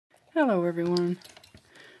Hello everyone,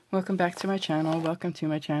 welcome back to my channel. Welcome to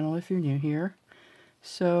my channel if you're new here.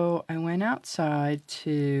 So I went outside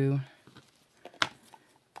to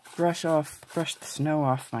brush the snow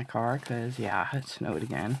off my car because yeah, it snowed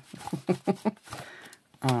again.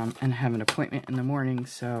 And I have an appointment in the morning,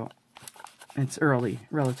 so it's early,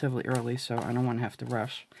 relatively early, so I don't want to have to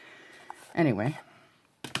rush. Anyway,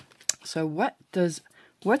 so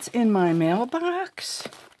what's in my mailbox?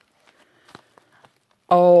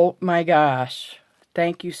 Oh my gosh.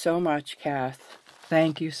 Thank you so much, Kath.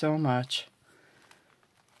 Thank you so much.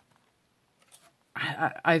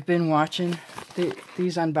 I've been watching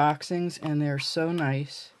these unboxings and they're so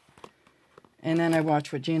nice. And then I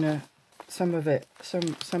watch what Gina, some of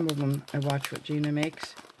them I watch what Gina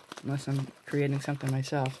makes, unless I'm creating something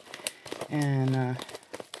myself. And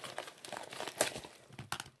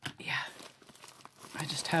yeah, I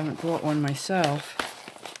just haven't bought one myself.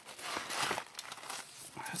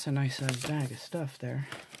 That's a nice sized bag of stuff there.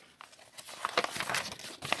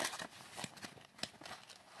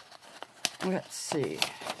 Let's see.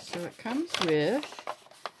 So it comes with,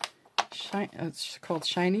 it's called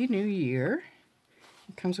Shiny New Year.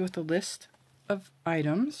 It comes with a list of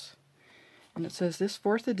items. And it says, this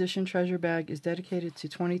 4th edition treasure bag is dedicated to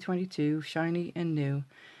 2022, shiny and new.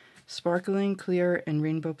 Sparkling, clear, and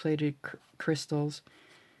rainbow-plated crystals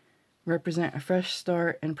represent a fresh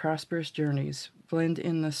start and prosperous journeys. Blend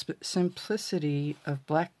in the simplicity of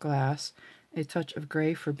black glass, a touch of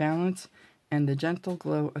gray for balance, and the gentle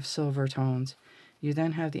glow of silver tones. You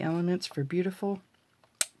then have the elements for beautiful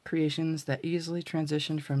creations that easily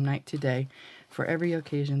transition from night to day for every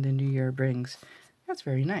occasion the new year brings. That's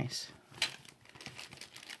very nice.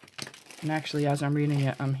 And actually, as I'm reading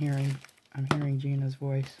it, I'm hearing Gina's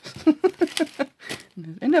voice.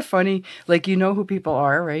 Isn't that funny? Like, you know who people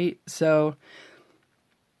are, right? So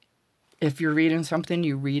if you're reading something,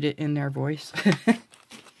 you read it in their voice.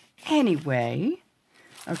 Anyway,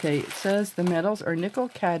 okay, it says the metals are nickel,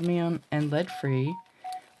 cadmium, and lead-free,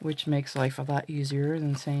 which makes life a lot easier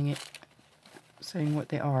than saying what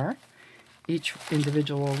they are. Each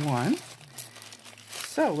individual one.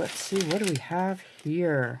 So let's see, what do we have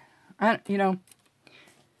here? I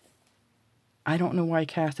don't know why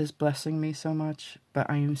Kath is blessing me so much,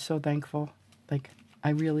 but I am so thankful. Like,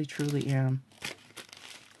 I really, truly am.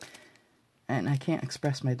 And I can't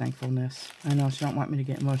express my thankfulness. I know she don't want me to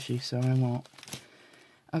get mushy, so I won't.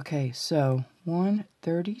 Okay, so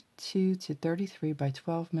 132 to 33 by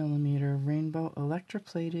 12 millimeter rainbow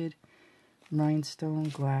electroplated rhinestone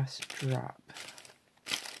glass drop.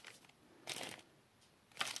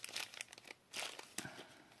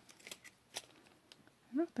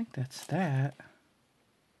 I don't think that's that.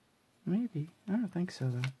 Maybe. I don't think so,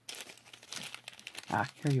 though. Ah,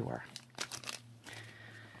 here you are.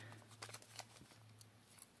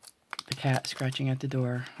 The cat scratching at the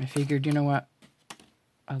door. I figured, you know what?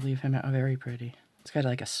 I'll leave him out. Very pretty. It's got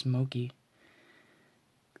like a smoky,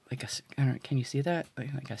 I don't know, can you see that?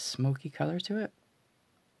 Like a smoky color to it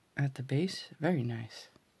at the base. Very nice.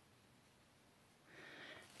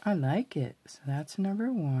 I like it. So that's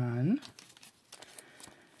number 1.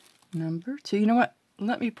 Number 2. You know what?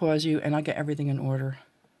 Let me pause you and I'll get everything in order.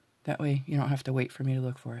 That way you don't have to wait for me to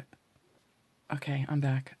look for it. Okay, I'm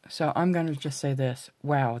back. So I'm going to just say this.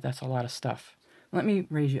 Wow, that's a lot of stuff. Let me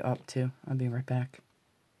raise you up too. I'll be right back.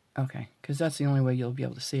 Okay, because that's the only way you'll be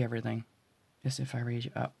able to see everything, is if I raise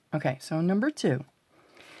you up. Okay, so number 2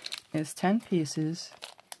 is 10 pieces,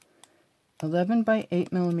 11 by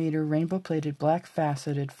 8 millimeter rainbow-plated black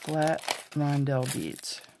faceted flat rondelle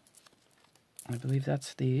beads. I believe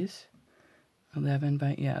that's these. 11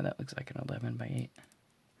 by, yeah, that looks like an 11 by 8.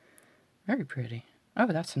 Very pretty. Oh,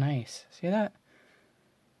 that's nice. See that?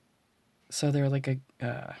 So they're like a,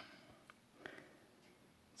 it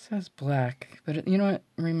says black, but you know what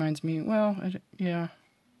reminds me, well, yeah.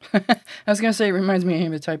 I was going to say it reminds me of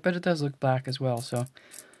hematite, but it does look black as well, so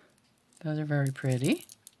those are very pretty.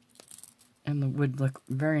 And would look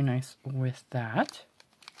very nice with that.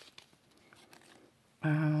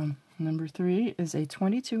 Number 3 is a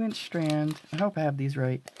 22-inch strand. I hope I have these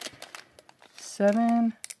right.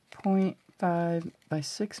 7.5 by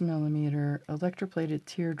 6 millimeter electroplated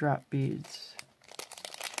teardrop beads.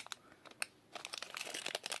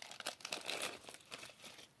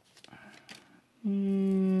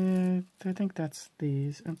 Yeah, I think that's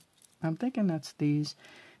these. I'm thinking that's these.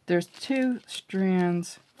 There's 2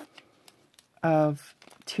 strands of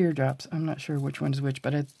teardrops. I'm not sure which one's which,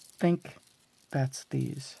 but I think that's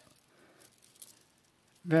these.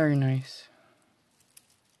 Very nice.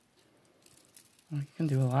 Well, you can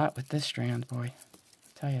do a lot with this strand, boy.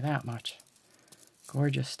 I'll tell you that much.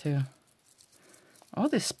 Gorgeous, too. All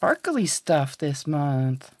this sparkly stuff this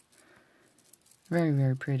month. Very,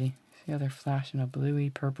 very pretty. See how they're flashing a bluey,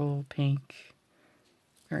 purple, pink.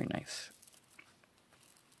 Very nice.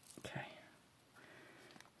 Okay.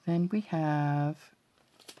 Then we have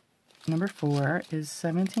number 4 is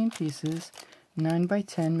 17 pieces, 9 by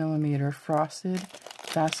 10 millimeter frosted,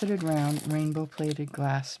 faceted round, rainbow plated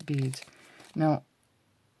glass beads. Now,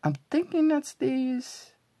 I'm thinking that's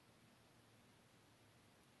these.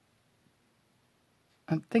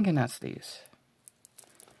 I'm thinking that's these.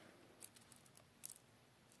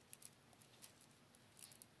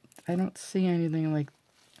 I don't see anything like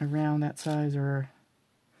around that size or...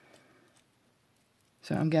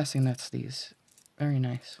 So I'm guessing that's these. Very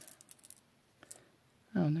nice.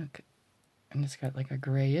 Oh, look. And it's got like a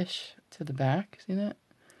grayish to the back. See that?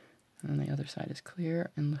 And then the other side is clear.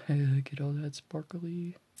 And look at all that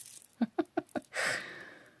sparkly.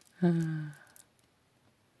 Wow.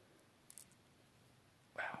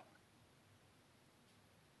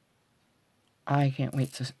 I can't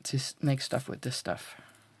wait to make stuff with this stuff.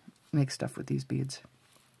 Make stuff with these beads.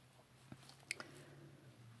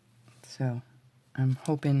 So, I'm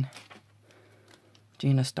hoping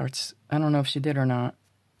Gina starts. I don't know if she did or not.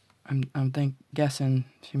 I'm guessing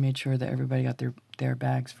she made sure that everybody got their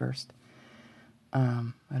bags first. But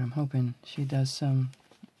I'm hoping she does some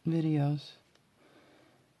videos.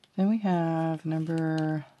 Then we have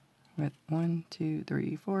number 1, 2,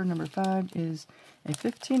 3, 4. Number 5 is a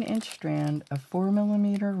 15-inch strand of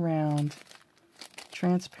 4mm round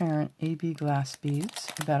transparent AB glass beads.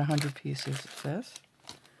 About 100 pieces, it says.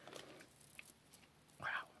 Wow.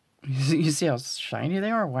 You see how shiny they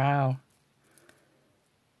are? Wow.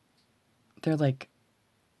 They're like,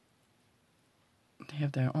 they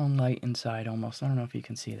have their own light inside almost. I don't know if you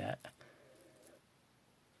can see that.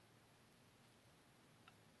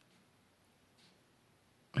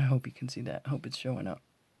 I hope you can see that. I hope it's showing up.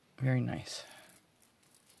 Very nice.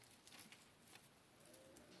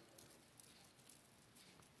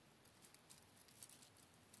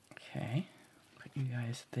 Okay, put you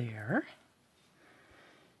guys there.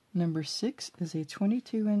 Number 6 is a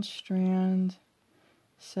 22-inch strand,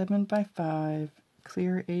 7 by 5,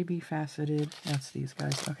 clear AB faceted. That's these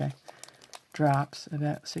guys. Okay. Drops,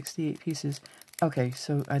 about 68 pieces. Okay,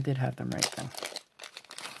 so I did have them right then.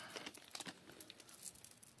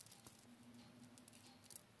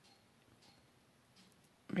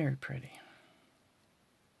 Very pretty.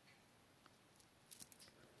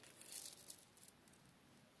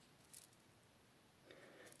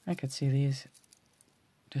 I could see these.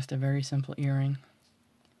 Just a very simple earring.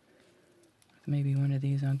 With maybe one of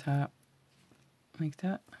these on top. Like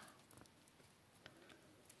that.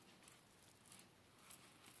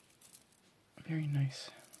 Very nice.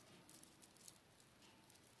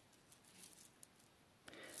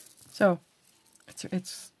 So,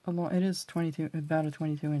 it's a long, it is 22, about a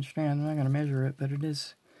 22-inch strand. I'm not going to measure it, but it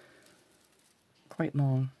is quite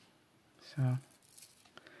long. So,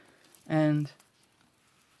 and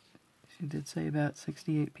she did say about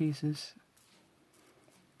 68 pieces.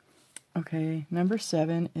 Okay, number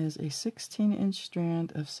 7 is a 16-inch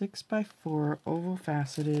strand of 6 by 4 oval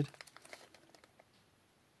faceted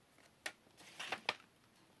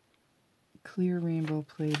clear rainbow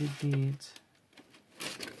plated beads.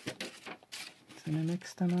 So I'm going to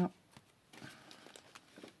mix them up.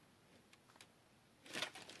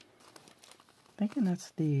 Thinking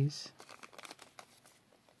that's these.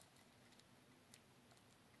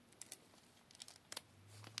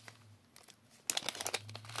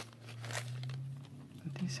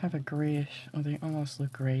 These have a grayish, oh, they almost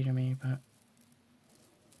look gray to me, but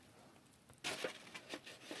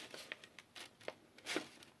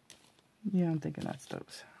yeah, I'm thinking that's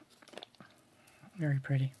those. Very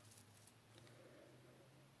pretty.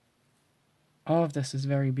 All of this is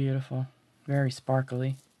very beautiful, very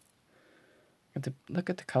sparkly. Look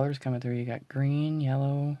at the colors coming through. You got green,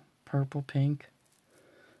 yellow, purple, pink.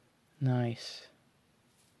 Nice.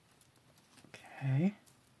 Okay.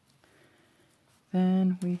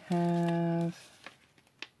 Then we have,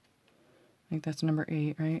 I think that's number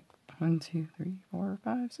 8, right? 1, 2, 3, 4,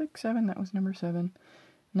 5, 6, 7. That was number 7.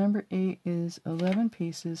 Number 8 is 11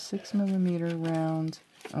 pieces, 6mm round.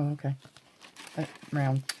 Oh, okay.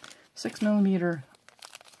 Round. 6mm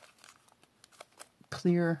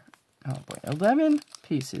clear. Oh boy. 11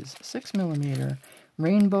 pieces, 6mm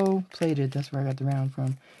rainbow plated. That's where I got the round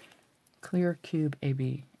from. Clear cube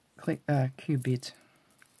AB. Cube beads.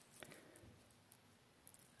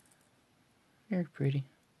 Very pretty.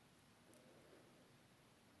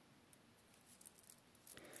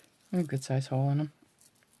 A good size hole in them.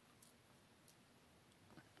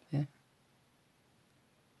 Yeah.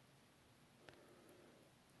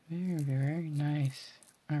 Very, very nice.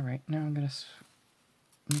 All right, now I'm going to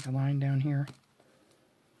make a line down here.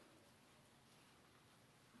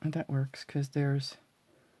 And that works because there's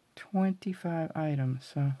 25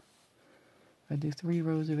 items. So if I do 3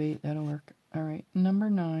 rows of 8, that'll work. All right, number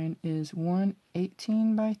 9 is one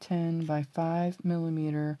 18 by 10 by 5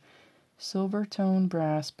 millimeter silver tone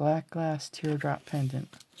brass black glass teardrop pendant.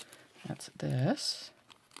 That's this.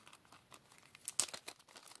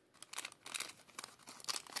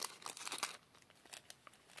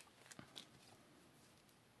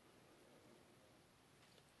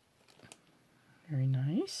 Very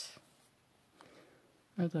nice.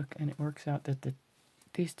 Oh look, and it works out that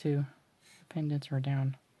these two pendants are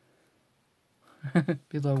down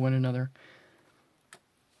below one another.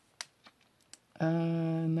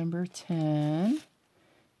 Number 10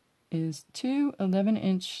 is two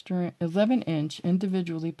 11-inch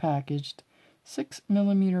individually packaged 6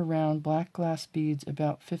 millimeter round black glass beads,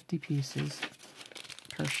 about 50 pieces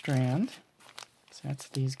per strand. So that's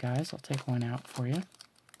these guys. I'll take one out for you.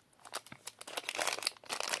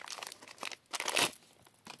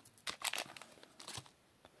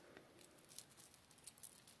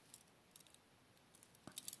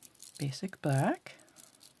 Basic black.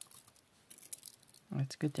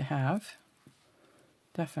 It's good to have.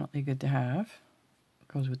 Definitely good to have.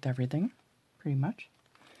 Goes with everything, pretty much.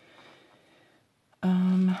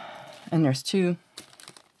 And there's two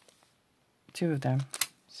of them.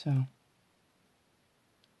 So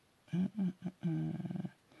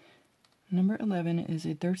number 11 is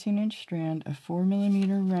a 13-inch strand of 4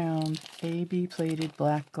 millimeter round AB plated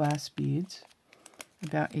black glass beads,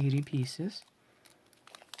 about 80 pieces.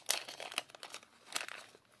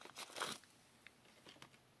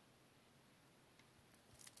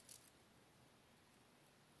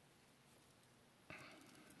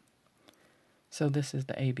 So this is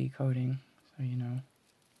the AB coating, so you know.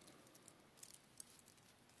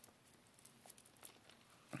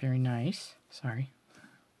 Very nice. Sorry.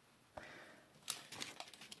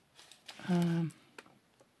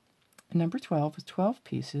 Number 12 is 12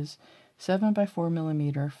 pieces, 7 by 4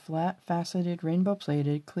 millimeter flat faceted rainbow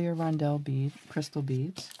plated clear rondelle bead crystal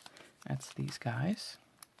beads. That's these guys.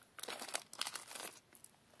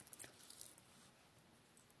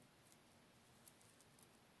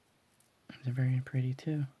 They're very pretty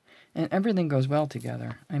too. And everything goes well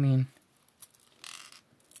together. I mean,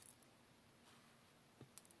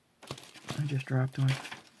 I just dropped one.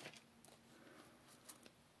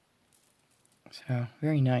 So,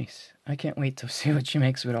 very nice. I can't wait to see what she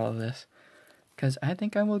makes with all of this, because I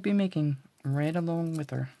think I will be making right along with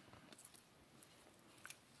her.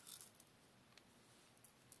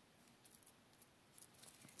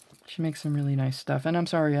 She makes some really nice stuff. And I'm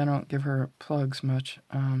sorry I don't give her plugs much.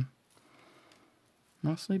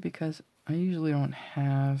 Mostly because I usually don't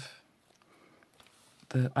have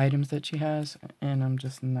the items that she has, and I'm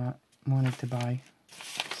just not wanting to buy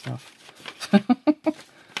stuff. So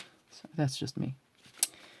that's just me.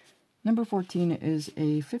 Number 14 is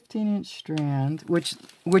a 15-inch strand,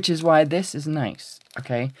 which is why this is nice,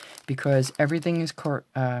 okay? Because everything is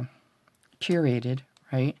curated,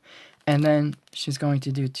 right? And then she's going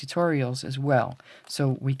to do tutorials as well.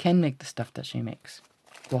 So we can make the stuff that she makes.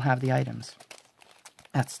 We'll have the items.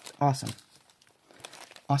 That's awesome.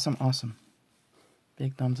 Awesome, awesome.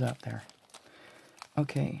 Big thumbs up there.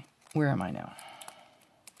 Okay, where am I now?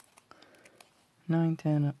 9,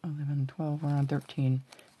 10, 11, 12, we're on 13.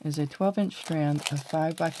 Is a 12-inch strand of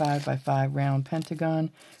 5 by 5 by 5 round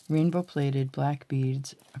pentagon rainbow plated black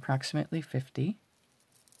beads, approximately 50.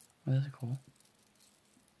 Oh, those are cool.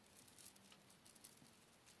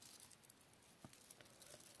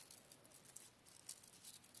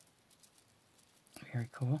 Very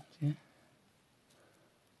cool. See?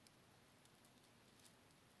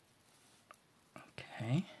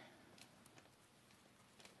 Okay.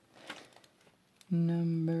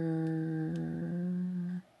 Number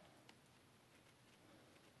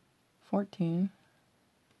 14.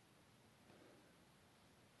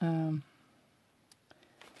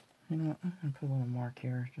 You know what? I'm going to put a little mark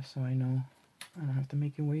here just so I know I don't have to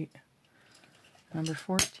make you wait. Number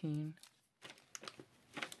 14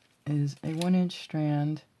 is a 1-inch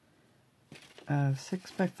strand of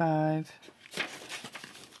 6 by 5.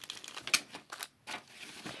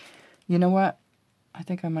 You know what? I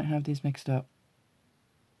think I might have these mixed up.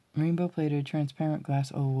 Rainbow plated transparent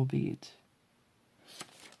glass oval beads.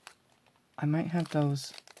 I might have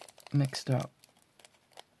those mixed up.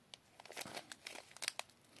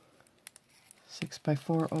 6 by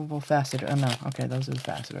 4 oval faceted. Oh no, okay, those are the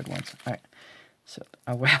faceted ones. Alright. So,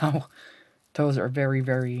 oh wow. Those are very,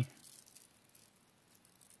 very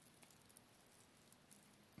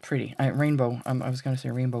Pretty. Rainbow. I was going to say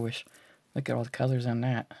rainbowish. Look at all the colors on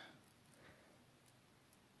that.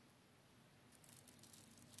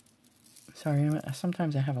 Sorry,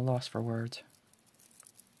 sometimes I have a loss for words.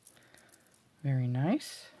 Very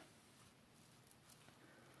nice.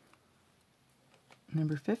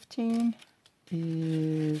 Number 15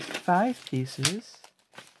 is 5 pieces.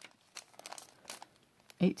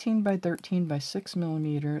 18 by 13 by 6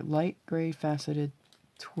 millimeter light gray faceted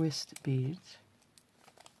twist beads.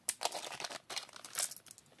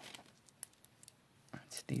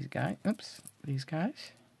 That's these guys. Oops, these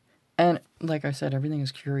guys. And like I said, everything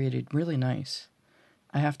is curated really nice.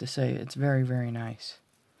 I have to say, it's very, very nice.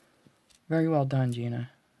 Very well done,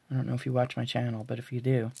 Gina. I don't know if you watch my channel, but if you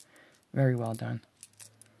do, very well done.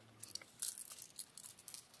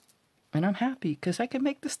 And I'm happy, because I can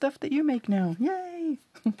make the stuff that you make now. Yay!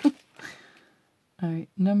 Alright,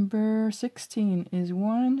 number 16 is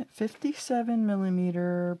one 57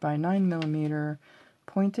 millimeter by 9 millimeter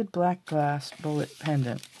pointed black glass bullet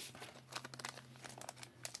pendant.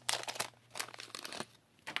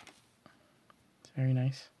 It's very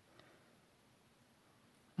nice.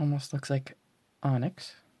 Almost looks like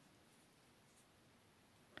onyx.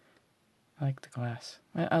 I like the glass.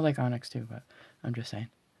 I like onyx too, but I'm just saying.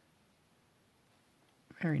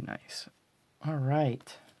 Very nice.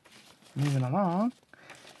 Alright. Moving along.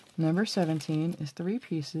 Number 17 is 3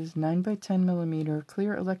 pieces, 9 by 10 millimeter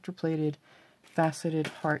clear electroplated faceted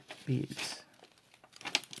heart beads.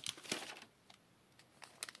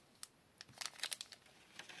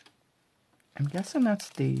 I'm guessing that's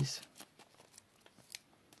these.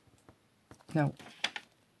 No.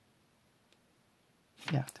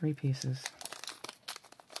 Yeah, 3 pieces.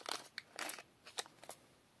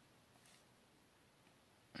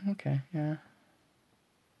 Okay, yeah.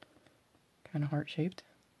 Kind of heart-shaped.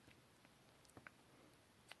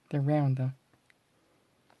 They're round, though.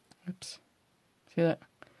 Oops. See that?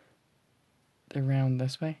 They're round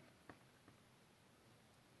this way.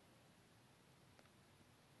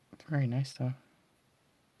 It's very nice, though.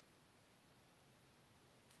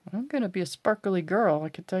 I'm gonna be a sparkly girl, I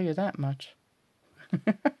can tell you that much.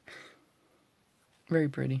 Very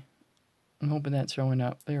pretty. I'm hoping that's showing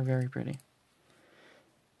up. They're very pretty.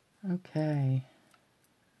 Okay.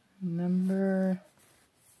 Number...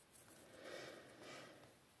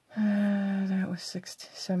 that was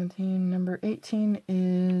 17. Number 18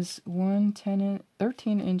 is one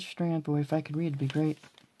 13-inch strand. Boy, if I could read, it'd be great.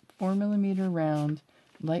 4 millimeter round,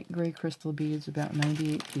 light gray crystal beads, about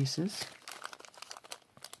 98 pieces.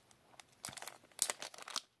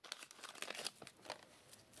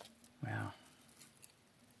 Wow.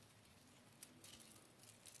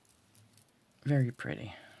 Very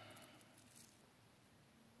pretty.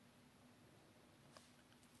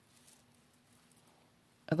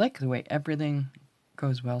 I like the way everything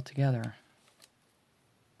goes well together.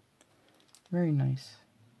 Very nice.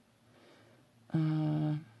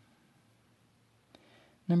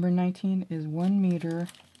 Number 19 is 1 meter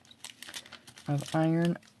of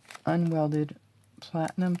iron unwelded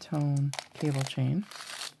platinum tone cable chain.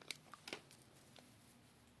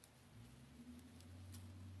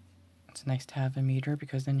 It's nice to have a meter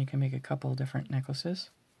because then you can make a couple different necklaces.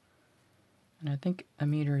 And I think a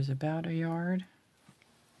meter is about a yard.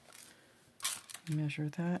 Measure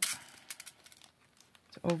that.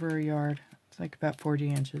 It's over a yard. It's like about 40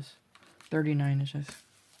 inches, 39 inches.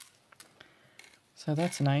 So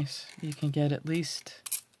that's nice. You can get at least,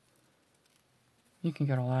 you can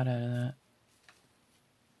get a lot out of that.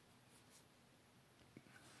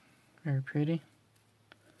 Very pretty.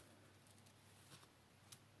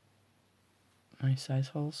 Nice size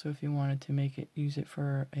hole. So if you wanted to make it, use it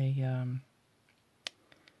for a,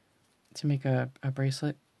 to make a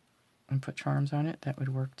bracelet and put charms on it, that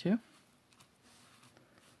would work too.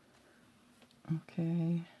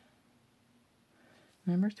 Okay.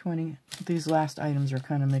 Number 20. These last items are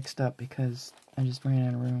kind of mixed up because I just ran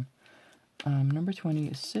out of room. Number 20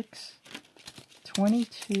 is 6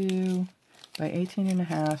 22 by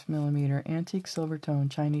 18.5 millimeter antique silver tone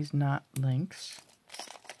Chinese knot links.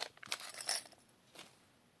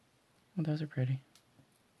 Well, those are pretty.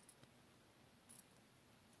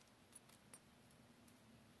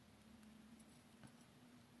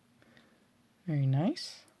 Very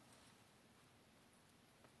nice.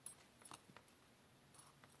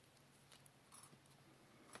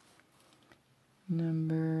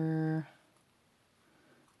 Number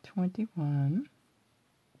 21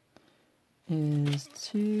 is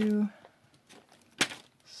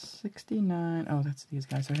 269. Oh, that's these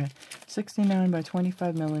guys. Okay. 69 by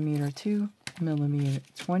 25 millimeter, 2 millimeter,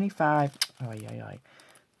 25. Oh, yeah, yeah.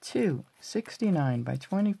 2 69 by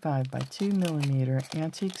 25 by 2 millimeter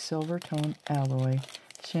antique silver tone alloy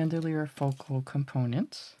chandelier focal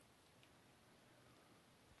components.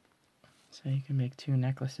 So you can make 2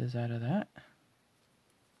 necklaces out of that.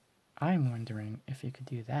 I'm wondering if you could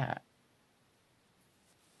do that.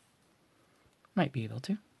 Might be able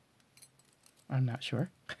to. I'm not sure.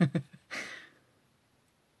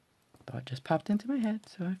 Thought just popped into my head,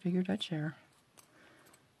 so I figured I'd share.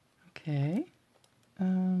 Okay.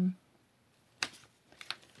 Then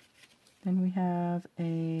we have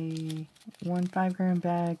a 1 5-gram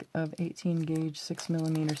bag of 18 gauge 6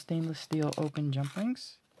 millimeter stainless steel open jump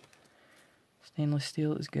rings. Stainless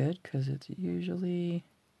steel is good because it's usually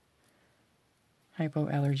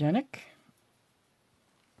hypoallergenic.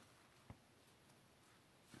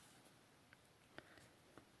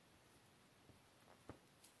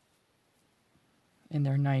 And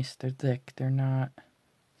they're nice, they're thick, they're not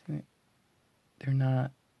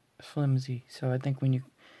flimsy. So I think when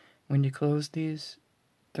you close these,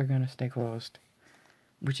 they're gonna stay closed,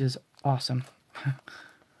 which is awesome.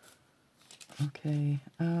 Okay,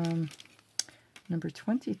 number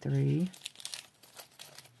 23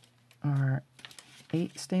 are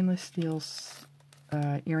 8 stainless steel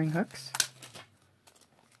earring hooks.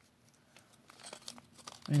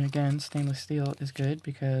 And again, stainless steel is good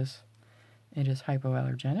because it is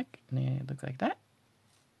hypoallergenic, and they look like that.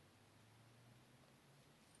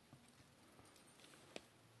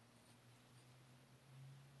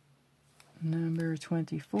 Number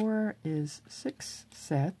 24 is 6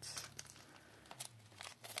 sets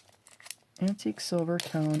antique silver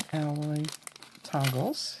tone alloy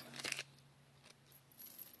toggles.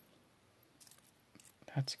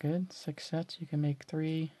 That's good. 6 sets. You can make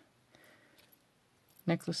 3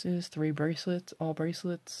 necklaces, 3 bracelets,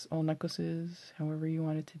 all necklaces, however you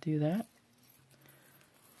wanted to do that.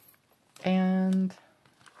 And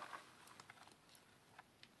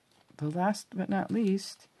the last but not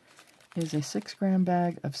least is a 6-gram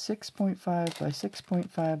bag of 6.5 by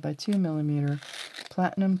 6.5 by 2 millimeter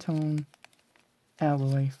platinum tone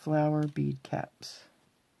alloy flower bead caps.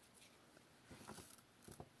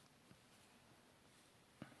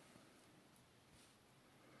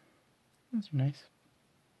 Those are nice.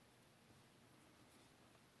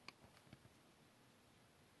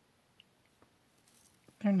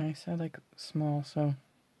 They're nice. I like small, so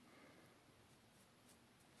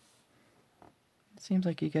it seems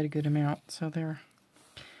like you get a good amount, so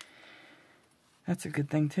that's a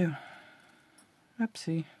good thing too.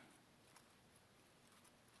 Oopsie.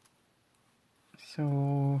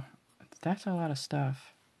 So that's a lot of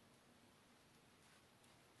stuff.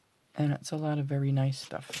 And it's a lot of very nice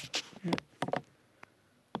stuff. You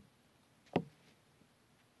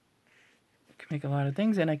can make a lot of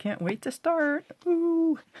things, and I can't wait to start.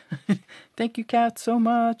 Ooh. Thank you, Kath, so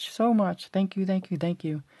much, so much. Thank you, thank you, thank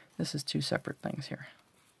you. This is 2 separate things here.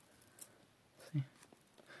 See?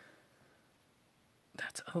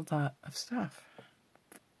 That's a lot of stuff.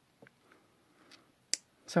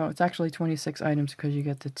 So it's actually 26 items because you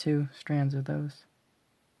get the 2 strands of those.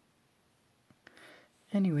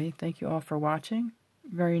 Anyway, thank you all for watching.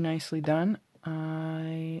 Very nicely done.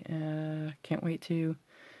 I can't wait to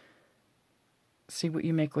see what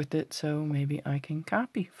you make with it, so maybe I can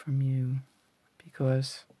copy from you,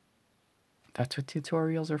 because that's what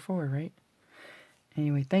tutorials are for, right?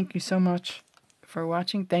 Anyway, thank you so much for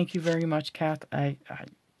watching. Thank you very much, Kath. A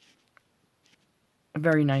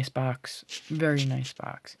very nice box. Very nice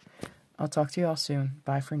box. I'll talk to you all soon.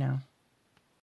 Bye for now.